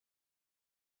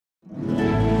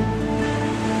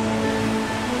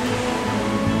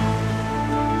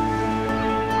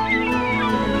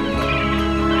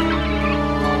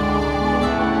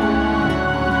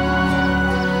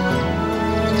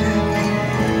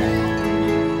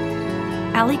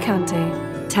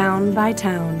Alicante, town by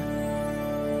town.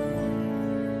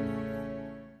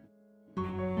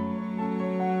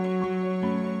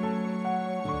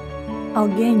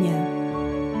 Algueña.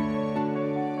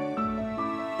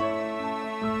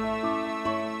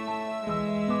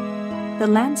 The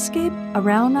landscape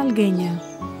around Algueña,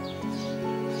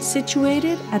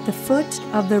 situated at the foot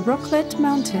of the Roquelet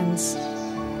Mountains,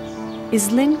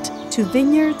 is linked to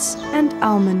vineyards and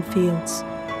almond fields,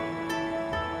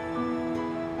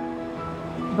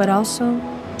 but also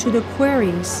to the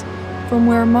quarries from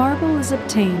where marble is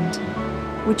obtained,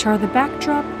 which are the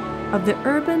backdrop of the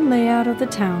urban layout of the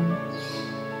town.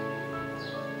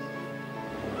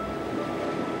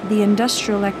 The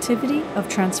industrial activity of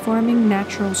transforming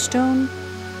natural stone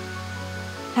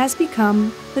has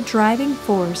become the driving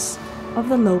force of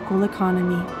the local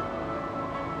economy.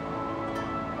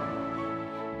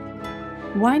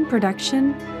 Wine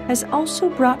production has also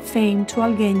brought fame to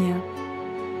Algueña.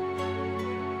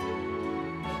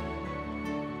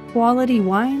 Quality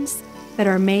wines that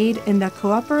are made in the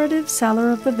cooperative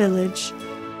cellar of the village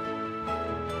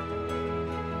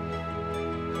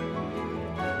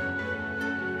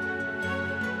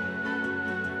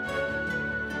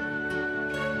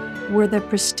where the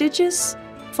prestigious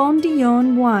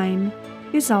Fondillon wine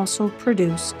is also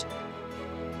produced.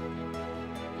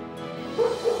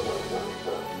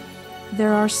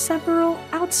 There are several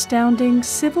outstanding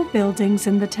civil buildings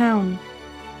in the town.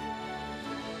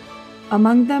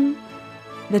 Among them,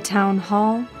 the town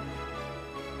hall,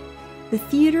 the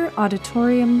theater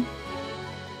auditorium,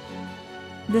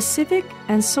 the civic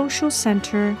and social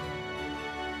center,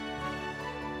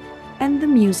 and the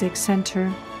music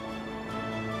center.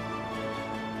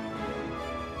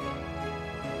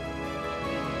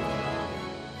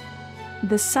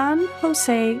 The San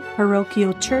Jose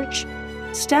parochial church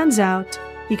stands out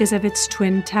because of its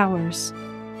twin towers.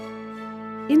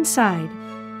 Inside,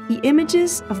 the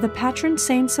images of the patron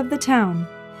saints of the town,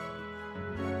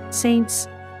 Saints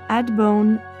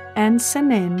Adbone and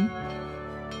Senen,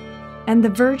 and the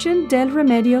Virgin del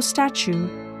Remedio statue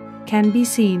can be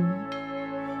seen.